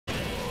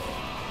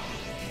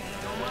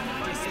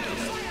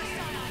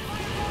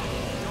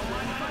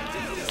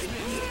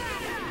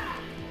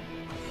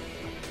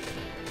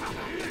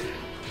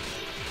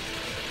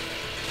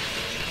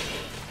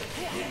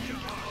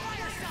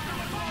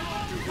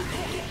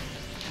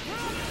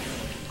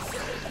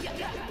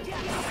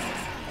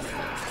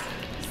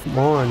Come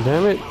on,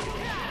 damn it.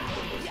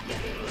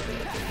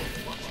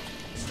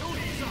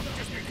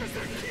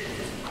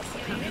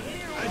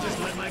 I just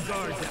let my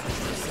guard down for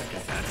a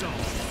second, that's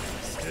all.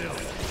 Still,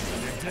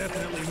 they're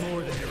definitely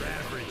more than your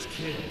average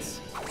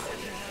kids.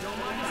 Don't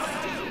mind if I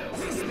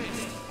do.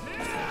 Dismissed.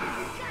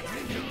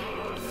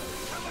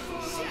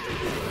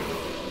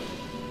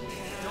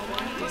 Don't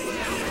mind if I do.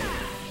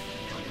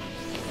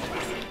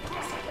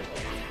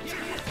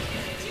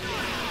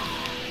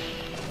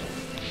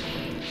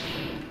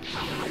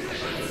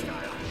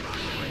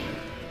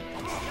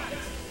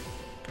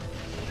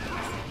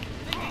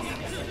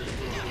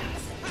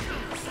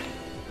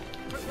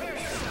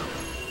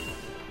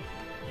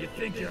 You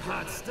think you're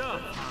hot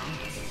stuff, huh?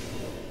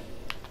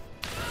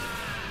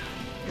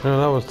 Man,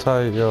 that was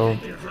tight, yo.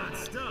 You're hot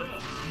stuff, huh?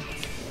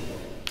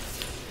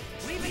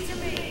 Leave it to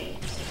me.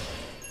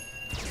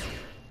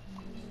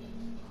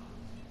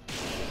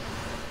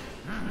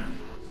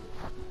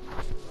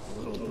 The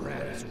little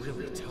brat is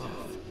really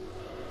tough.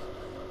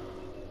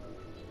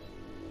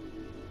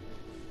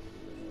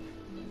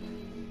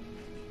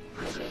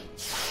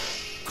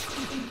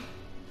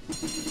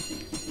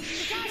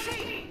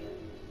 Kakashi!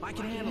 I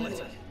can handle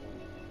it.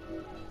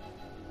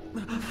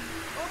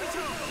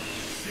 Obito!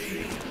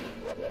 See?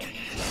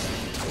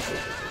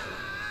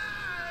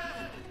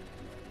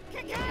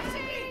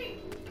 Kakashi!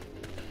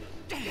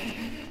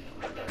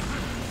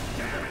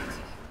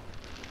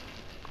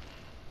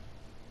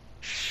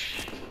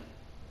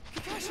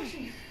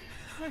 Kakashi!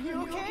 Are you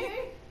okay?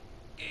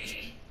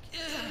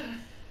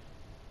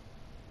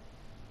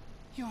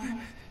 You're...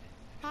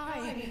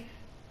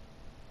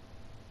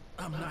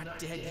 I'm not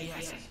dead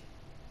yet.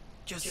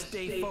 Just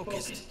stay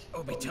focused,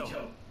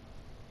 Obito.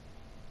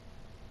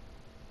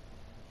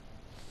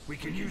 We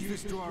can use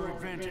this to our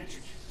advantage.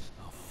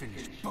 I'll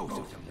finish both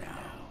of them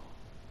now.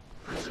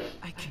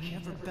 I can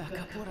never back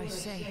up what I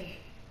say.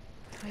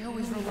 I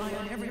always rely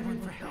on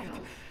everyone for help.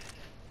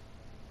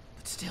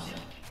 But still,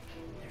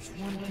 there's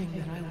one thing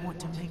that I want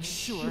to make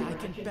sure I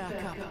can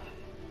back up.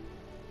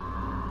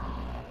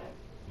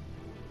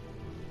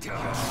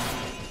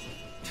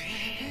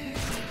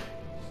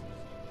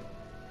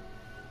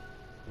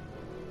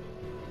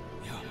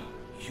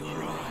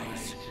 Your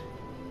eyes.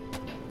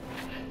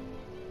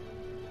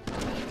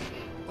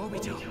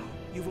 Obito,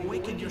 you've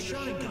awakened your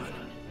Sharingan.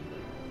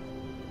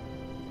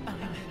 I'm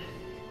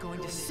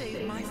going to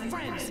save my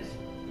friends!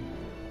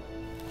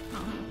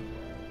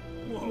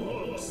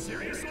 Whoa,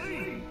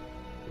 seriously?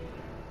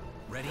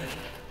 Ready?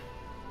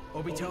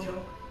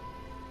 Obito?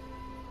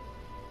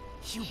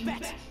 You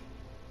bet!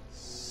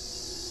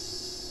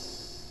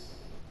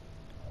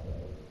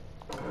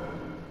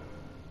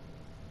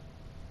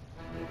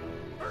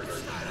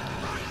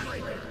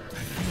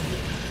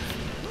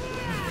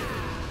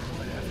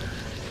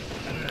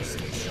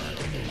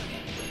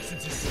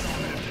 Since you're strong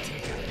enough to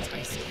take out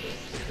Tyson,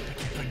 I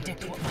can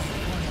predict what my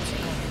opponents are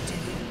going to do.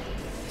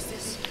 Is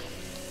this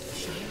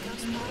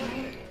Sharingan's power?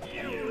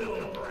 You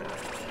little brat!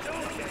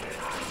 Don't get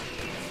cocky!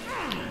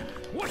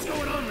 What's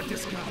going on with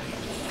this guy?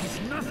 He's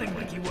nothing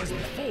like he was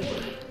before.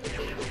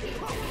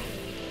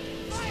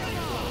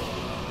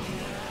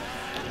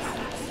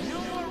 No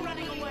more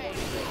running away!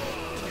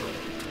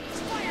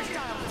 Fire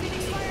style!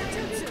 Phoenix Fire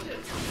Jutsu!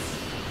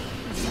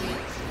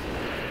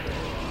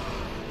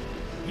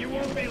 You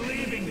won't be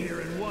leaving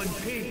here in one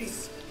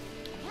piece.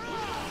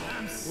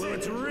 Well,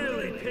 it's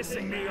really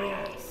pissing me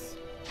off.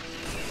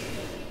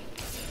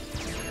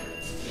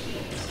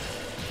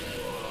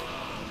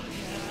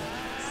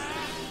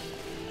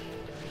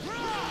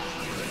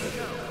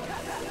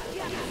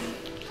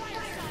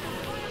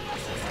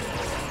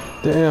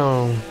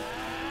 Damn.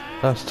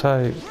 That's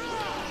tight.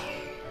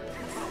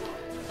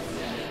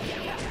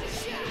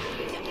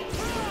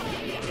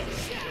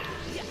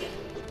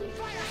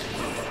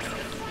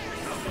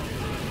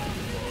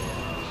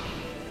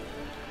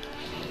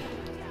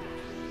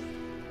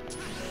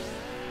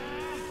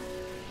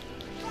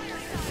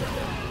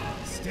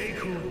 Stay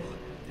cool.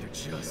 They're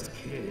just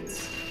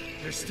kids.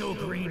 They're still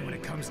green when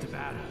it comes to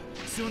battle.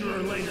 Sooner or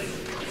later.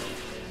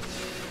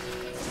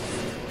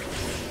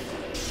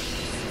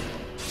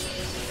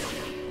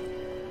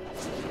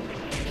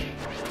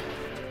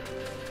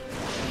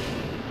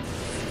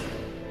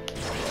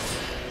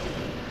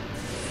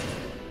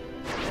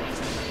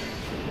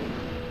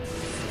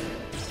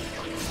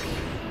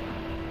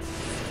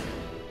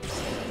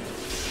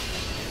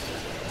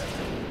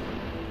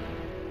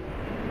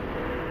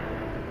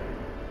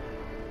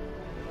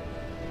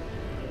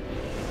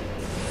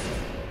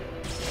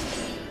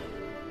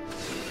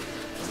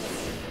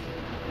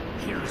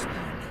 Here's one.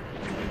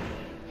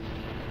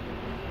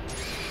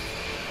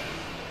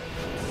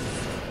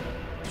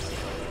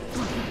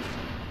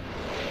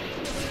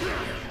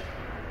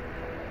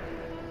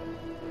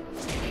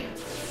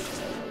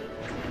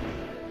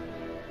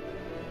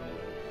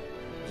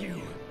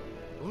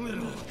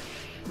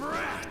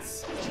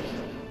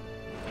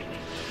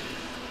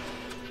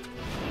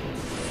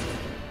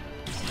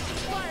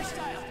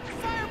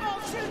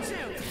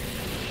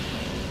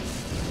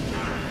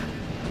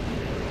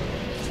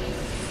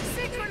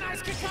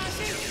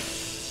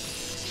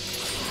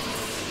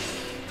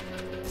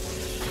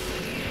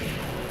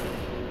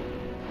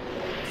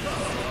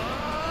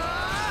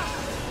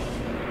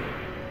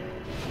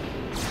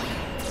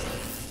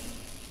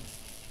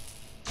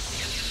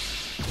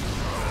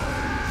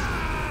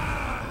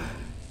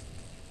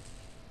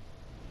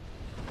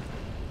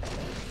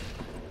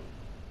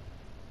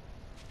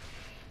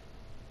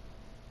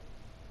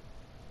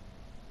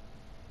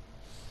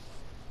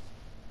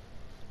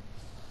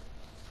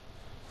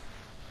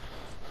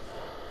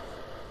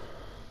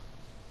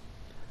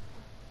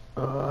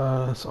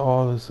 That's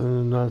all this in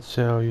a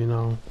nutshell, you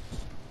know.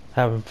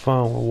 Having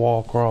fun with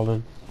wall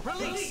crawling.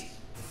 Release!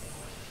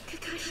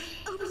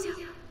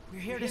 We're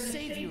here to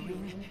save you,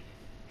 Rin.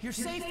 You're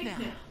safe now.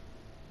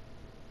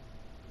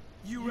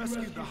 You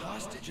rescued the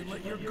hostage and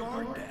let your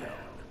guard down.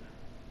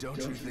 Don't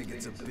you think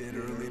it's a bit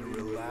early to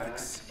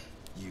relax,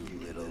 you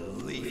little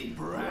leaf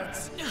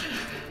brats?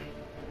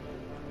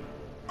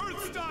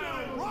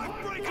 Earth-style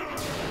rock breaker!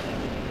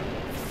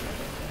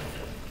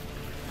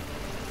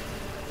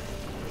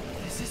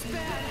 This is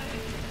bad.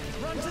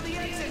 Run to the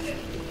exit.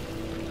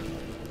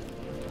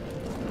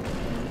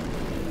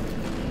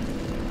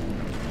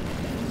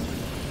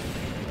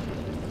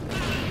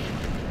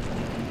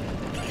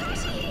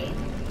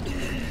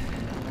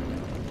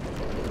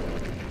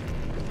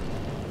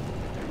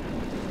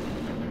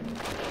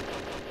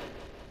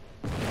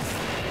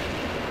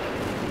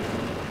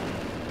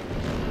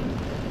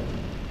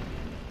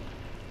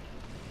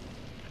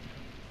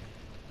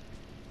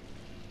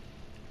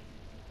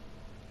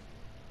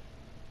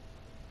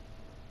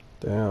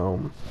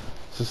 Damn.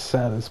 It's the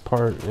saddest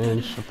part in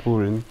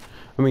Shippuden.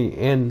 I mean,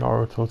 in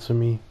Naruto to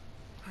me.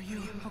 Are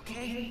you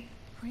okay,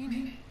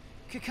 Rin?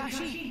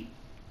 Kakashi?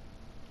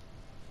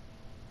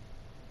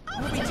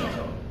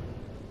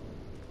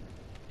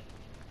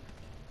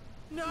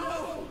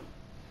 No!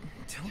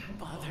 Don't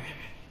bother.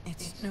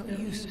 It's no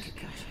use,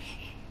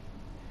 Kakashi.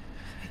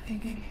 I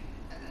think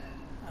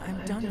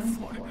I'm done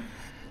for.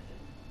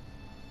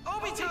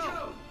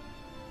 Obito!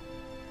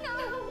 No!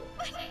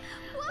 Why?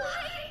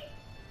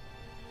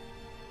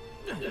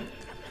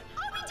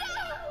 Obito!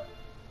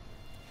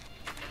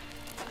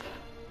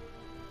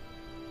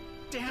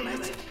 Damn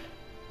it!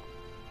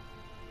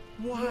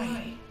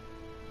 Why?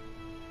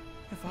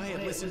 If I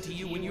had listened to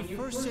you when you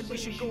first said we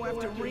should go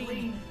after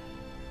Rin,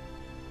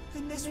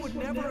 then this would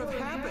never have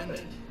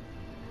happened.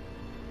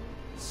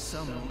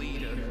 Some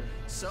leader,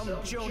 some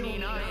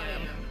Jonin I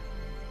am.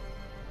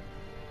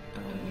 Oh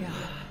yeah.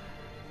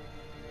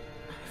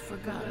 I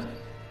forgot.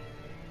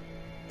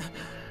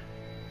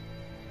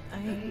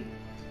 I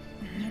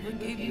never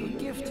gave you a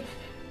gift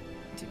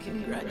to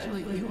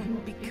congratulate you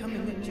on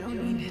becoming a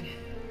Jonin,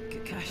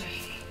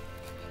 Kakashi.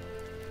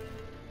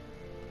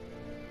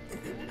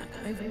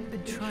 I've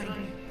been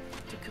trying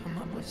to come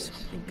up with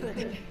something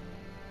good.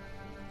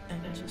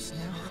 And just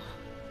now,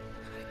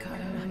 I got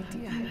an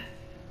idea.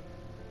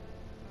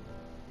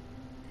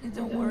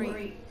 Don't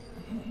worry,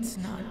 it's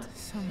not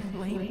some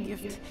lame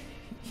gift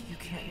you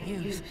can't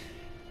use.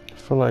 I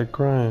feel like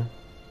crying.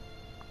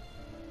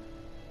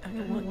 I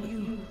want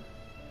you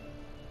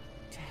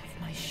to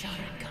have my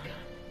Sharingan.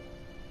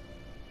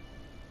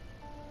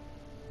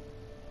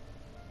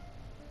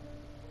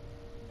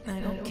 I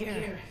don't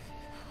care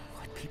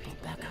what people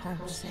back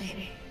home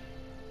say.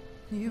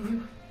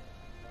 You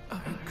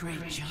are a great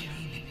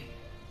Jonin.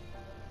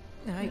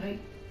 I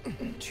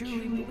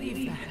truly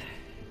believe that.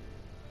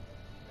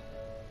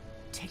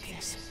 Take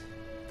this,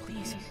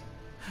 please.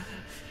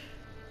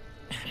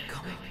 I'm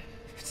going.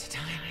 It's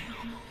time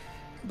now.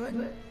 But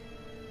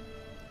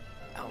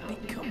I'll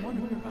become one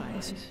of your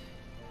eyes.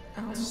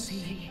 I'll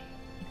see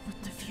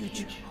what the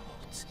future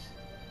holds.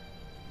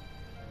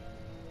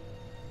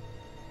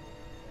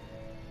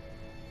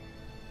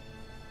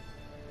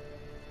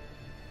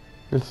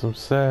 It's some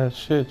sad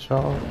shit,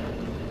 y'all.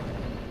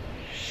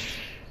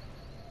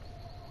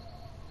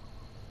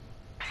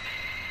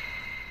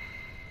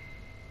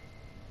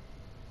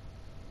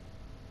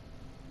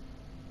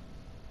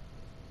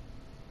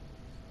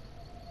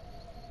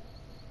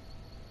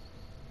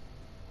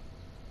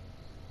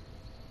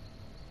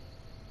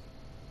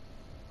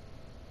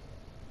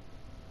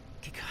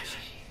 Kakashi,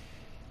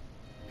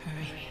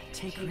 hurry,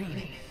 take Rin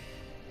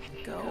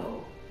and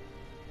go.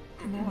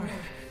 More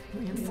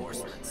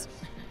reinforcements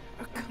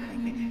are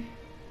coming.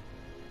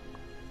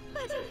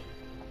 But,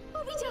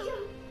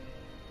 Obito!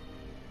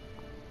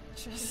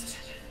 Just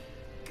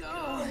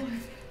go.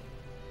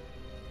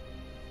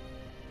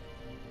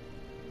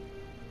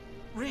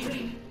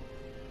 Rin.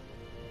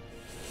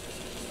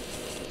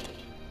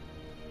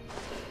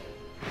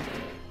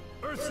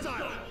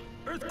 Earth-style!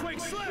 Earthquake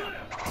slam!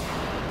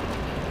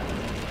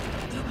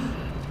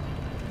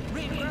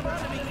 Rin, grab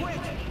onto me,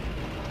 quick!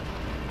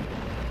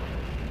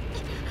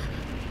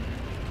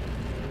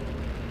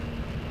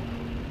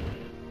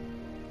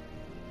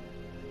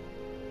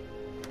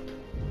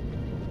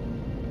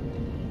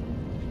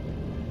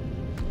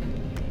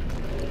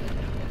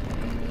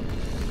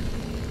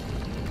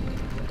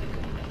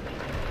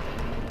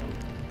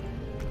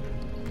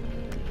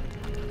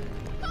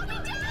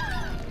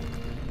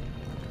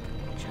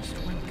 Just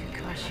when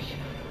Kakashi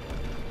and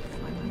I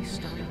finally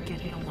started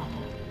getting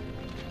along.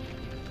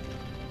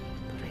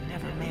 But I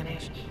never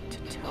managed to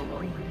tell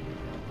Rin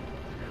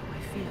how I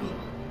feel.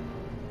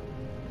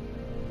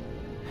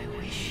 I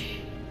wish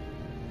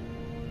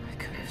I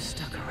could have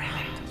stuck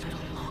around a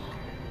little longer.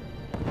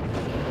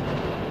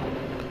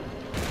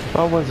 If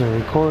I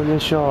wasn't recording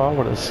this, y'all, I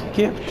would have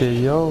skipped it,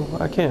 yo.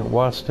 I can't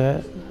watch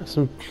that. That's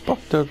some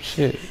fucked up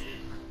shit.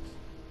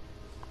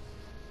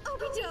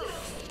 Obito!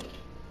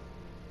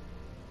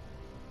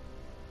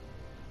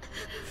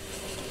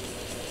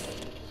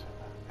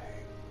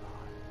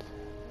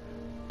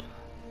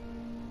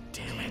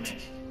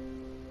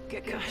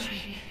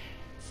 Kakashi,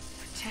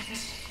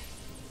 protect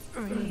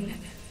Rin.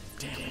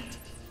 Damn it!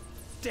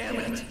 Damn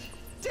it!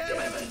 Damn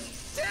it!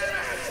 Damn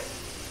it!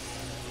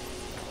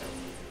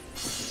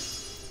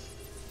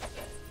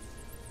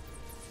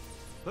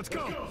 Let's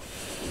go!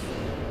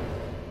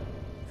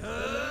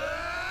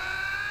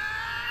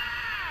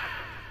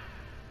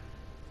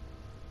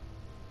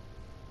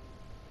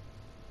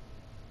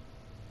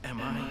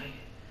 Am I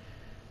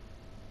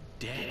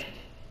dead?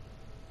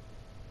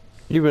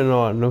 Even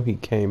though I know he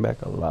came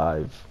back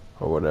alive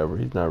or whatever,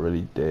 he's not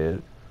really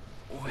dead.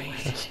 Wait.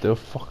 That's still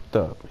fucked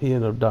up. He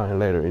ended up dying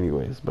later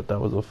anyways, but that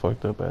was a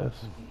fucked up ass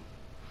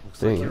Looks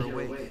thing. like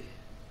you're awake.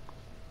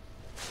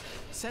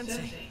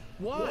 Sensei,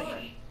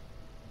 why?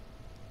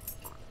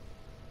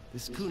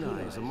 This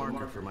kunai is a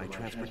marker for my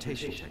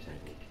transportation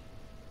technique.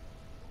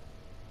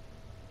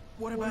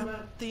 What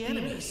about the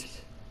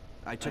enemies?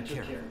 I took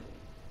care of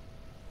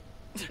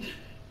it.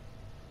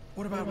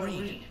 What about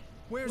Rin?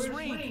 Where's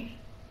Rin?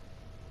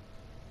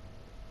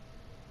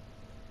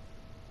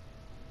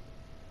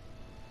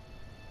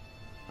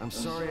 I'm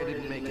sorry I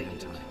didn't make it in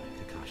time,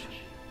 Kakashi.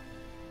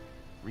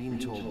 Rin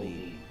told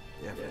me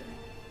everything.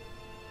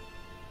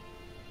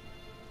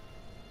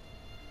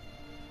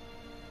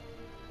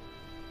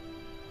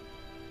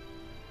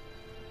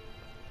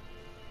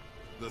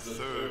 The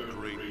third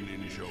great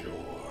ninja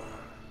war.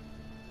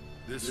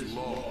 This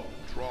long,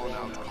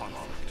 drawn-out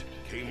conflict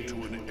came to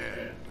an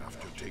end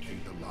after taking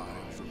the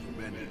lives of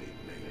many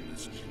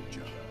nameless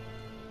ninja.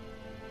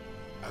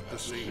 At the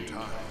same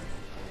time,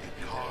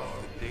 it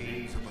carved the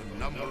names of a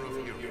number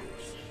of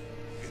heroes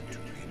into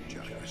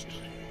ninja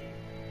history.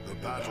 The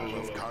Battle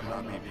of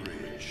Kanami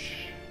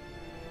Bridge.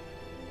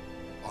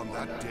 On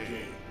that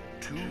day,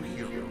 two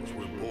heroes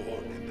were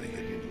born in the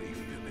Hidden Leaf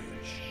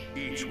Village,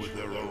 each with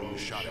their own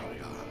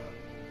Sharingan.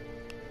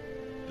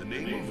 The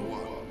name of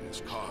one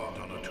is carved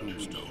on a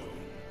tombstone,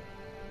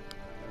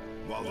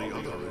 while the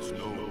other is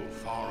known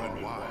far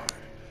and wide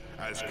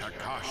as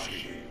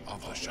Kakashi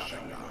of the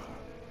Sharingan.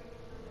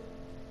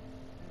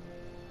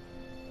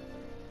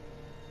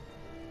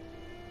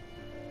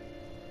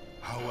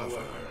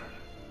 However,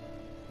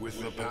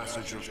 with the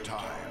passage of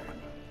time,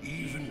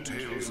 even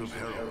tales of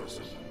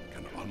heroism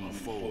can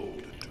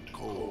unfold into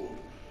cold,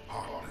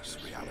 heartless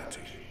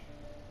reality.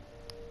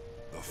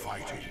 The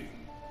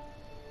fighting,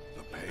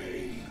 the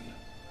pain,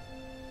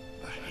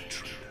 the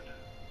hatred.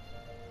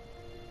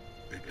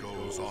 It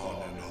goes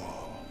on and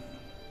on,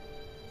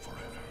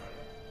 forever.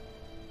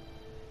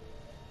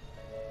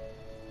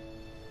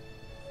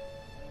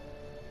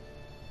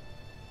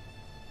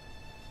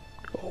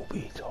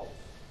 Obito.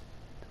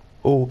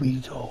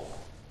 Obito.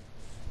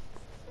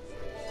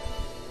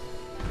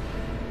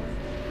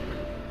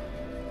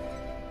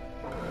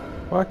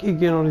 Why I keep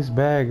getting all these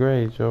bad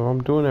grades, yo?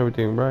 I'm doing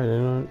everything right,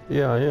 and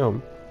yeah, I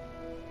am.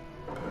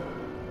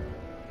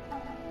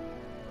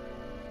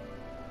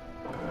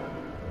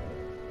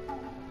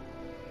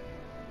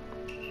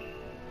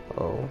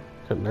 Oh,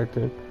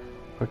 connected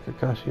a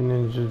Kakashi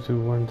Ninjutsu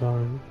one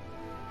time.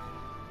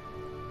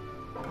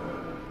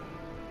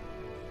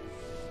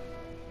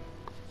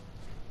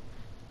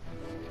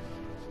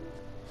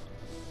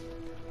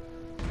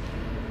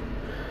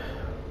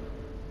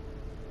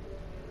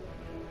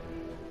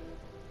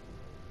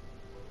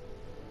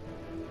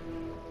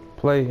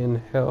 Play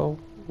in hell?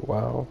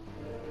 Wow.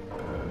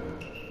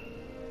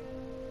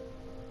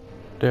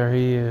 There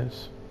he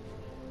is.